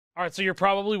Alright, so you're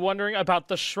probably wondering about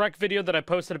the Shrek video that I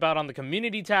posted about on the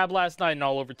community tab last night and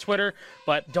all over Twitter,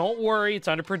 but don't worry, it's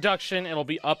under production. It'll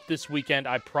be up this weekend,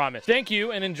 I promise. Thank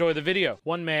you, and enjoy the video.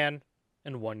 One man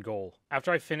and one goal.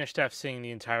 After I finished FCing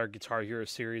the entire Guitar Hero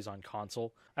series on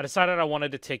console, I decided I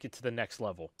wanted to take it to the next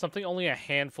level, something only a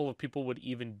handful of people would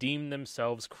even deem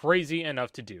themselves crazy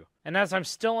enough to do. And as I'm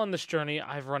still on this journey,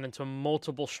 I've run into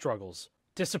multiple struggles,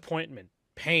 disappointment,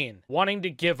 pain, wanting to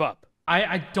give up.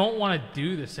 I don't want to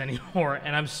do this anymore,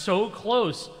 and I'm so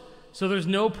close, so there's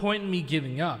no point in me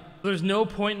giving up. There's no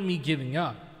point in me giving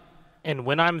up. And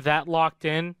when I'm that locked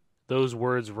in, those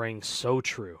words ring so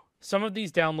true. Some of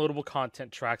these downloadable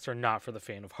content tracks are not for the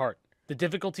faint of heart. The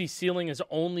difficulty ceiling is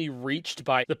only reached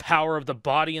by the power of the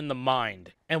body and the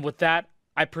mind. And with that,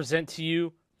 I present to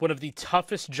you one of the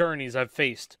toughest journeys I've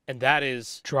faced, and that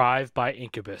is Drive by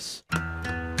Incubus.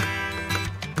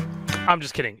 I'm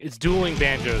just kidding, it's Dueling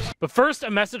Banjos. But first,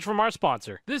 a message from our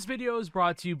sponsor. This video is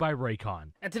brought to you by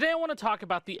Raycon. And today I want to talk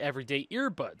about the everyday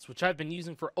earbuds, which I've been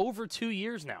using for over 2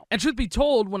 years now. And truth be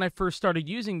told, when I first started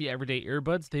using the everyday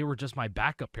earbuds, they were just my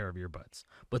backup pair of earbuds.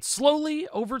 But slowly,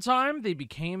 over time, they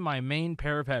became my main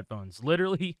pair of headphones.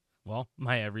 Literally, well,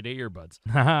 my everyday earbuds.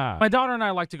 My daughter and I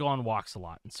like to go on walks a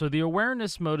lot, so the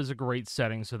awareness mode is a great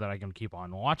setting so that I can keep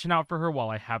on watching out for her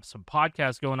while I have some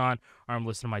podcasts going on or I'm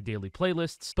listening to my daily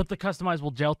playlists. But the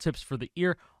customizable gel tips for the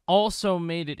ear also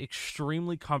made it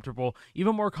extremely comfortable,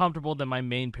 even more comfortable than my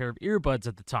main pair of earbuds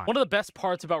at the time. One of the best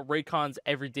parts about Raycon's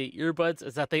everyday earbuds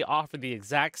is that they offer the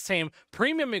exact same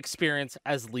premium experience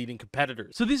as leading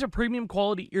competitors. So these are premium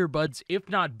quality earbuds, if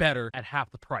not better, at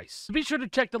half the price. So be sure to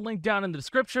check the link down in the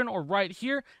description or right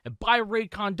here at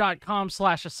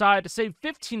buyraycon.com/Acai to save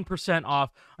 15% off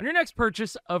on your next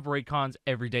purchase of Raycon's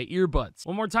everyday earbuds.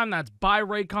 One more time, that's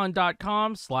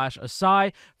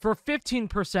buyraycon.com/Acai for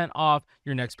 15% off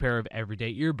your next pair of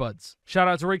everyday earbuds. Shout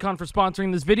out to Raycon for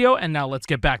sponsoring this video, and now let's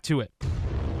get back to it.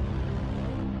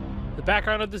 The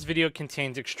background of this video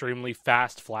contains extremely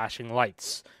fast flashing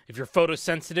lights. If you're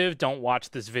photosensitive, don't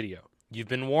watch this video. You've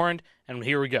been warned, and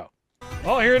here we go.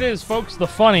 Oh, here it is, folks, the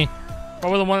funny.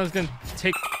 Probably the one that's gonna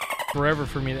take forever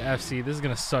for me to FC. This is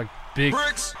gonna suck big.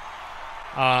 Bricks.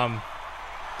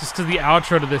 Just because the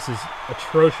outro to this is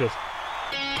atrocious.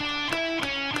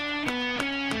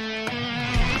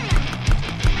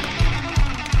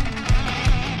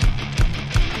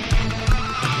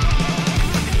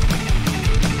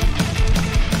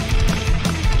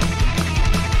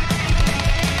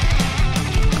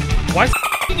 Why is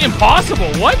it impossible?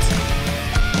 What?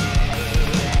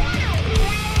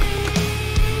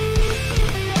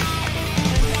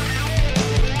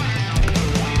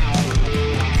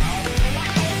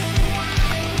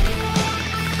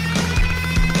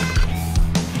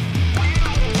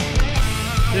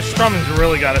 This strumming's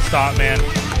really got to stop, man.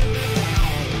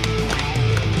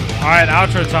 All right,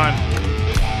 outro time.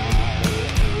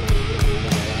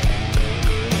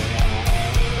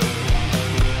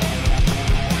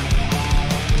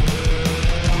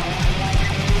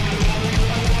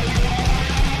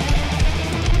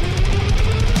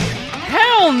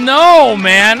 Hell no,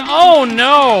 man. Oh,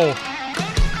 no.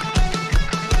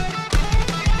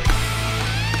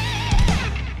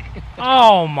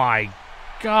 Oh, my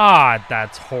God,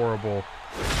 that's horrible.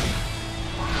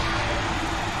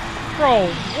 Bro,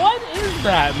 what is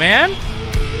that, man?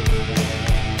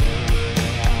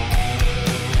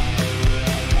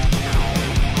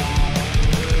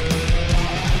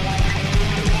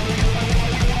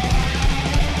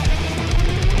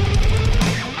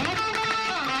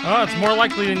 Oh, it's more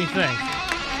likely than you think.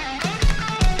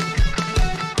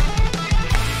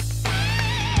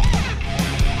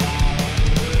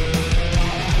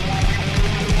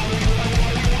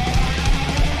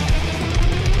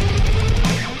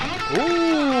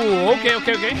 Ooh, okay. I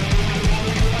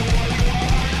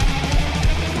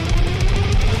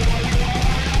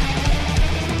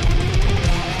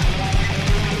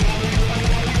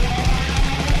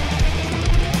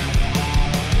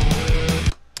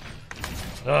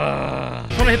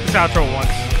just want to hit this outro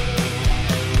once.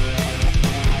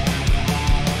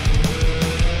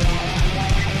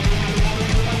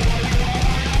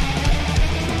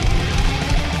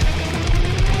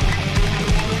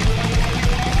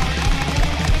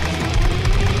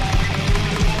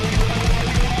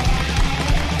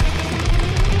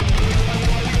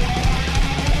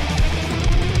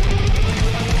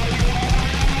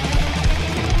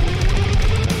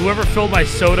 Whoever filled my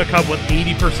soda cup with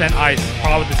 80% ice is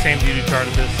probably the same dude who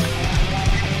started this.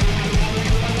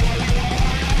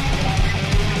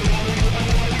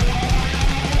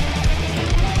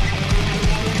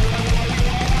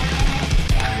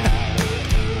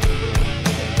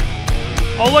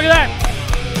 Oh, look at that!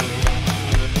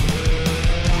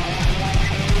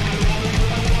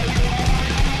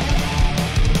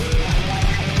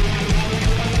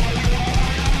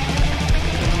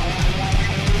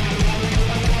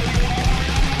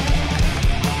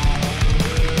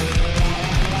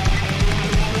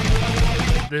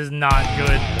 This is not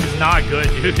good. It's not good,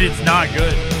 dude. It's not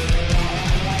good.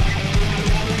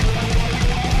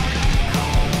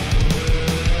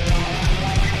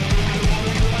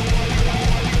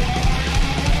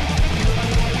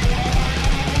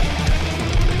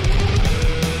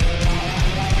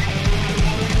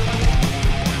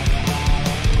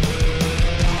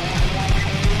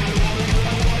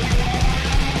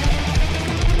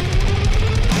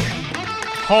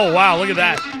 Oh, wow, look at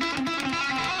that.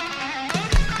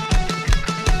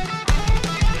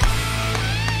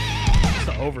 It's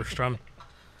the overstrum.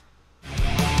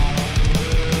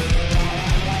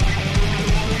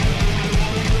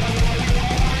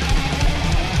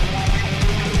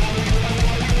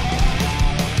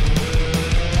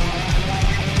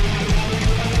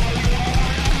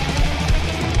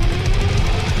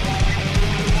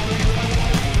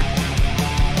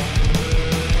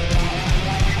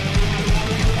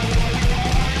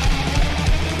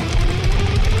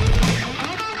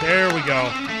 There we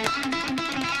go.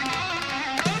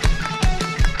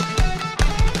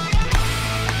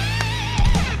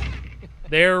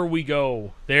 There we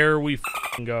go. There we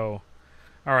f***ing go.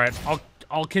 All right,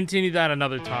 I'll continue that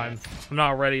another time. I'm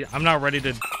not ready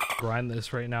to grind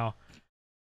this right now.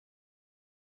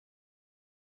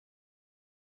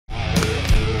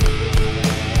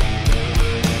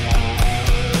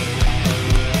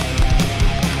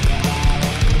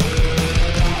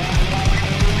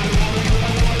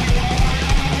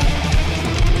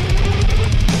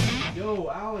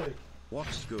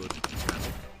 What's good?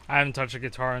 I haven't touched a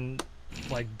guitar in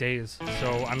like days,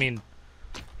 so I mean,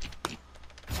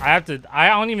 I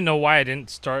don't even know why I didn't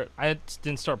start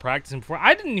practicing before.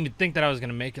 I didn't even think that I was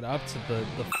gonna make it up to the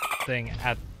thing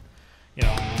at, you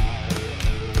know,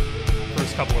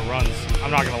 first couple of runs.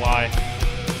 I'm not gonna lie.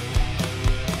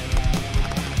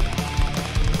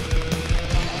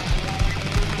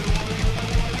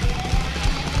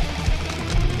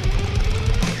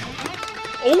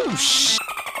 Oh sh.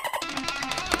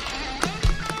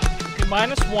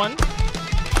 -1.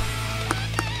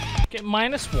 Get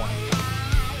 -1.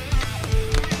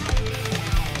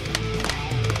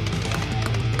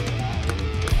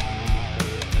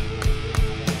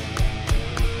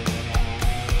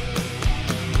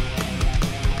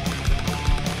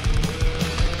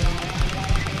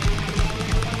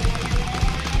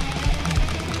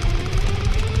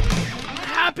 What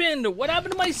happened? What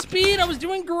happened to my speed? I was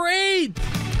doing great.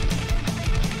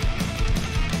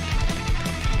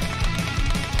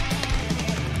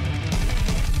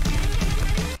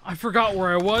 I forgot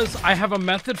where I was. I have a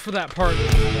method for that part.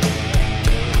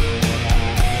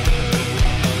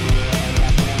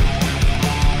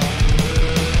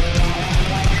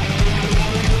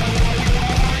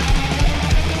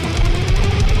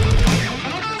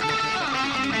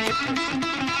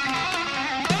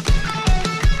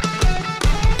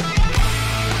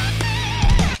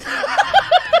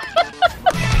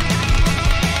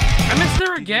 I missed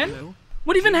there again?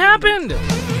 What even happened?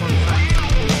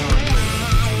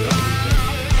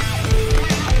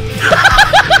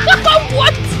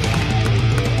 What?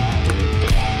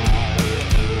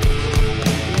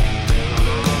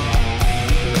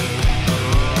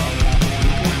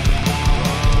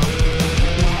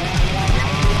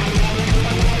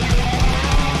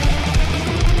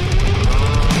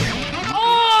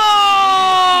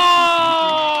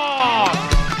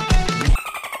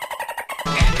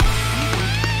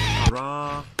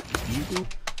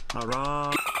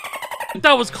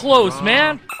 That was close,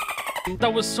 man.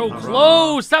 That was so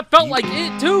close. That felt like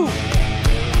it too.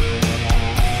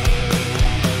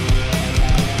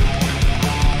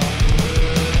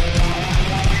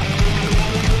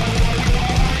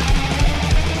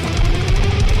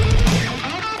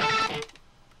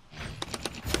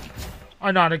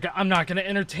 I'm not gonna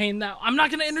entertain that. I'm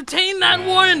not gonna entertain that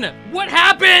one. What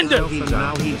happened?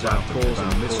 Now he's out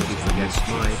causing mischief against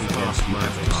my behalf. You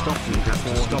have to stop him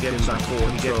before he gets out of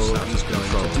control. He's going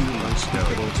to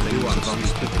do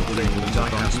unspeakable things, and I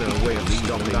have no way of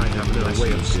stopping. I have no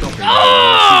way of stopping.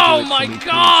 Oh my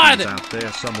God! He's out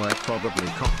there somewhere, probably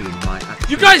copying my actions.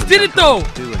 You guys did it though.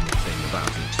 Do anything about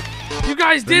it. You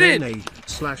guys did it. Nene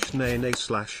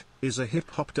slash is a hip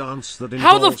hop dance that involves.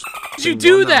 How the f did you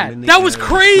do that? That was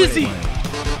crazy.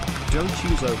 Don't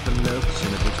use open notes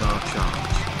in a guitar chart.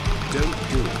 Don't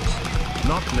do it.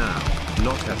 Not now.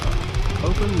 Not ever.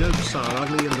 Open notes are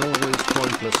ugly and always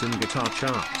pointless in guitar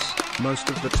charts. Most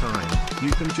of the time,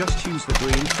 you can just use the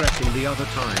green fret. In the other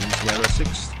times where a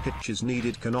sixth pitch is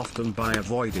needed can often be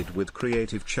avoided with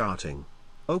creative charting.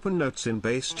 Open notes in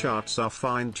bass charts are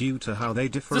fine due to how they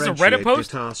differentiate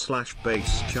guitar/bass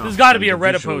charts. This has got to be a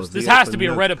Reddit post. This has to be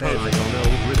a Reddit post. On old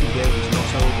rhythm games,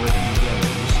 not old rhythm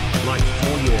games, like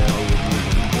 4-year-old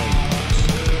rhythm games.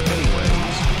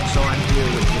 Anyways, so I'm here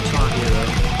with Guitar Hero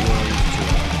World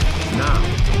Tour. Now,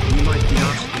 you might be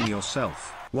asking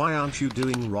yourself, why aren't you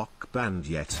doing Rock Band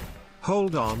yet?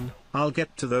 Hold on, I'll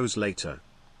get to those later.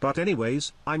 But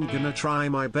anyways, I'm gonna try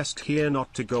my best here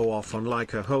not to go off on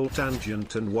like a whole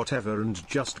tangent and whatever and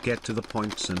just get to the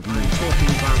points and me talking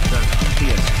about that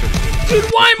PS Dude,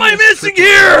 why am I missing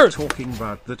here? Talking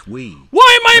about that we.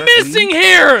 Why am I missing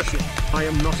here? Shit, I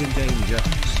am not in danger,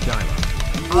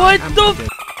 Skylar. What the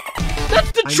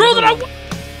That's the troll that I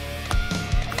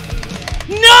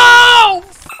No!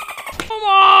 Come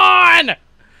on!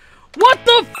 What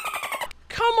the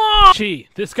Come on! Gee,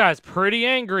 this guy's pretty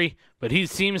angry, but he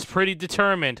seems pretty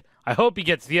determined. I hope he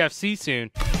gets the FC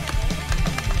soon.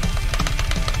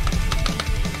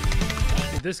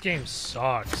 Dude, this game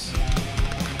sucks.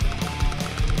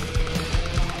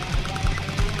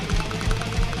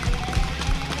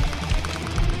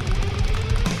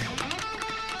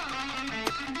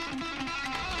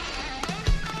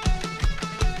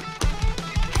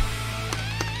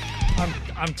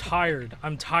 I'm tired.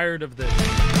 I'm tired of this.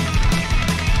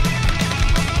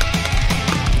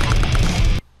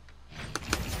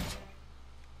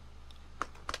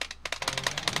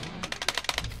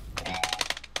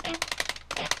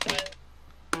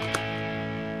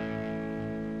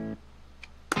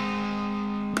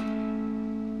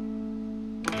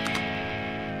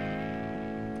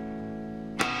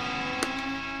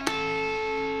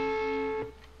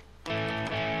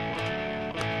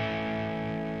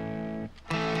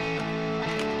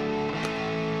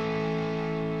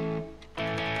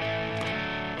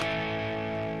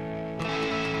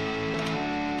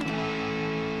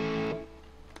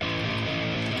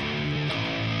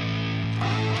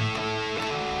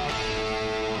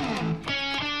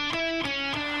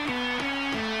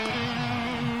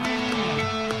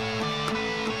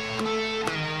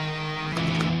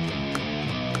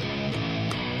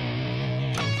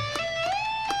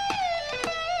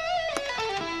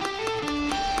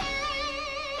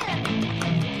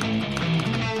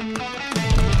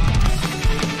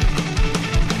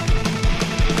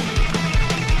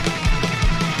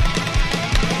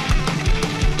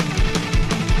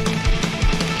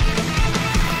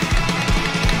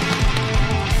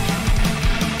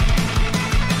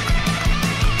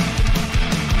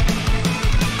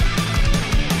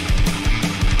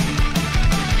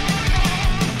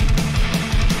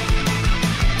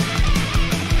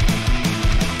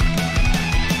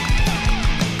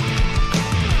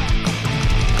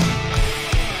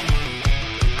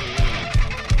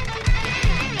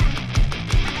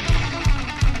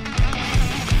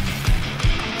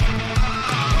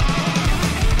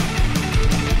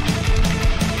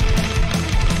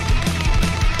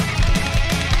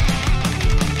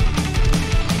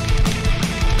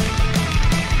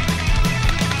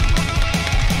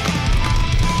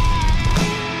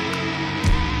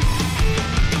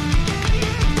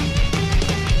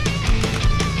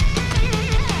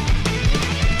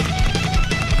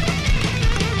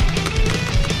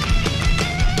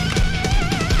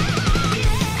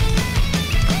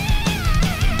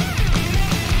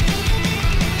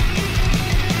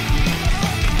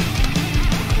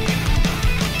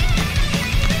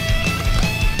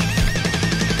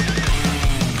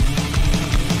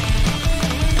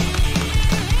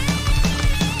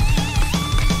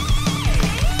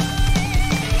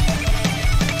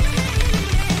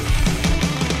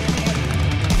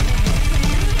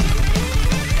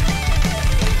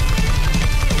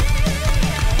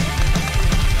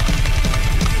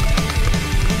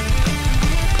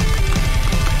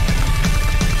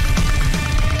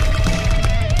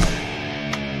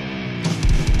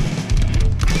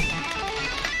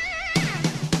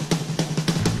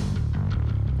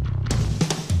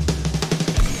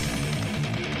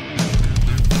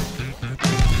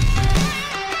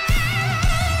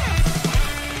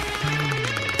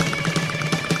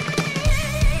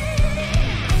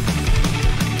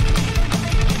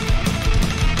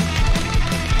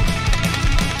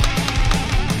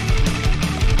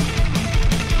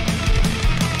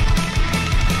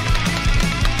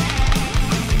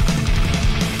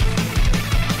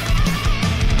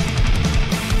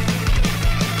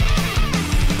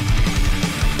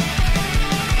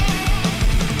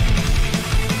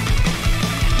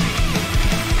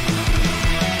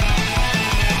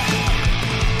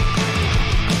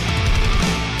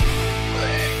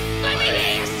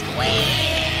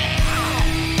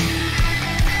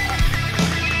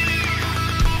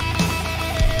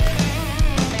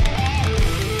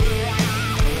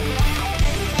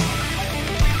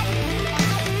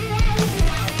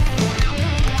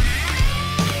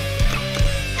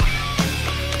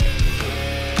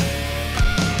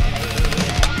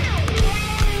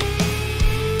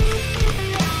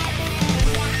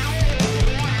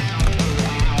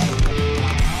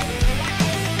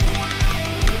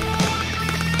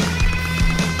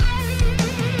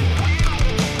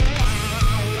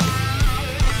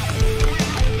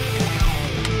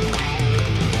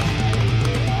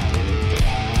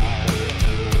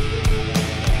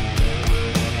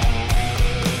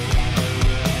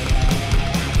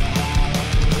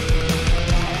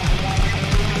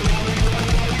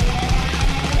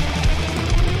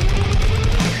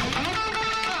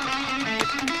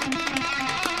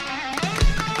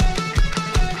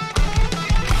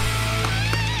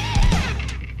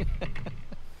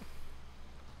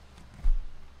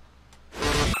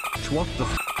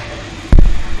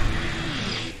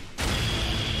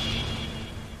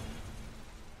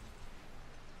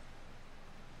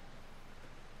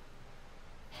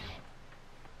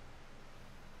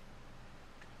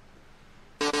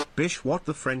 Bish, what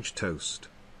the French toast?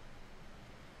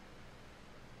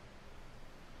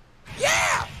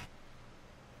 Yeah!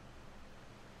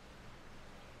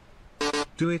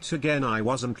 Do it again, I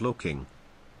wasn't looking.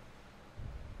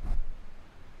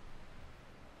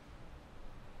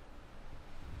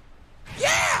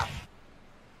 Yeah!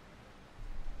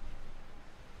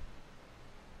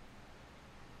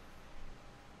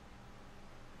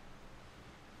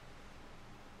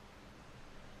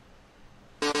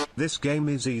 This game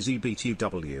is easy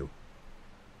BTW.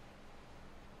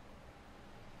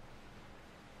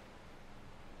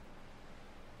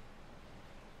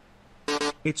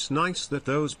 It's nice that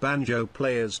those banjo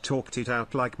players talked it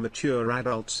out like mature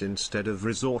adults instead of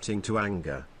resorting to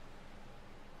anger.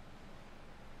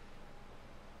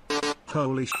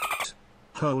 Holy shit.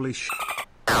 Holy shit.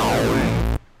 No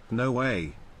way. No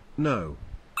way. No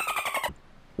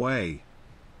way.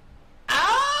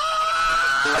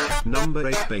 Number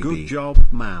 8 baby. Good job,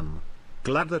 man.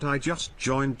 Glad that I just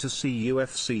joined to see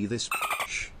UFC this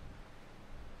bitch.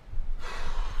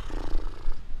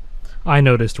 I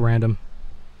noticed random.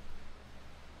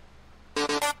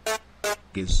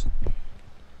 Giz.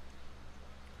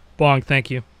 Bonk, thank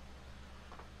you.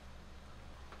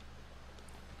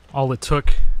 All it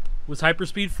took was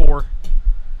Hyperspeed 4.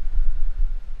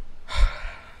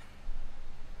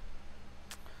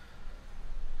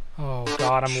 Oh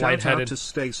god, I'm Shout lightheaded. out to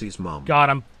Stacy's mom. God,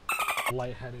 I'm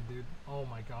lightheaded, dude. Oh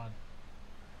my god.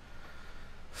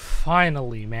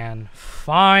 Finally, man.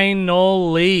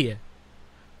 Finally.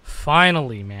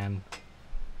 Finally, man.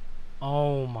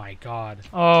 Oh my god.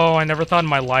 Oh, I never thought in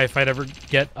my life I'd ever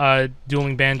get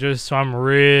Dueling Banjos, so I'm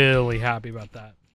really happy about that.